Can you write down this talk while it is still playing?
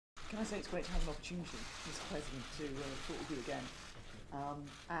Can I say it's great to have an opportunity, Mr. President, to talk with you again,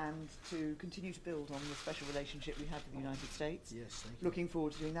 and to continue to build on the special relationship we have with the United States. Yes, thank you. Looking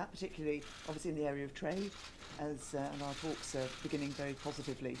forward to doing that, particularly obviously in the area of trade, as and our talks are beginning very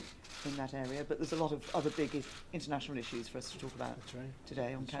positively in that area. But there's a lot of other big international issues for us to talk about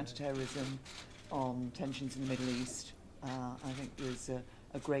today, on counter-terrorism, on tensions in the Middle East. I think there's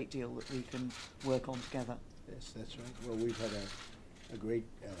a great deal that we can work on together. Yes, that's right. Well, we've had a great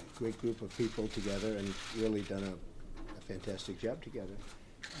group of people together and really done a fantastic job together.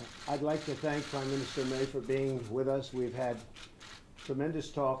 I'd like to thank Prime Minister May for being with us. We've had tremendous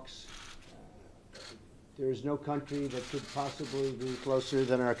talks. There is no country that could possibly be closer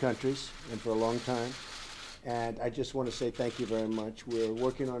than our countries, and for a long time. And I just want to say thank you very much. We're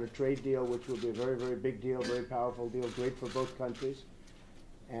working on a trade deal, which will be a very, very big deal, very powerful deal, great for both countries.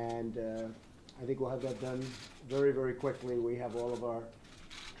 And I think we'll have that done very, very quickly. We have all of our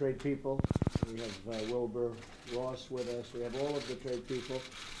trade people. We have Wilbur Ross with us. We have all of the trade people.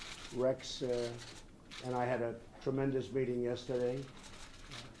 Rex and I had a tremendous meeting yesterday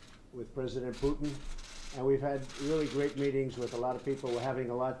with President Putin. And we've had really great meetings with a lot of people. We're having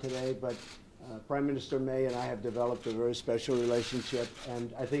a lot today, but Prime Minister May and I have developed a very special relationship,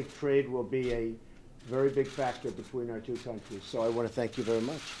 and I think trade will be a very big factor between our two countries. So I want to thank you very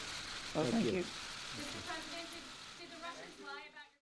much. Well, thank you. Mr. President,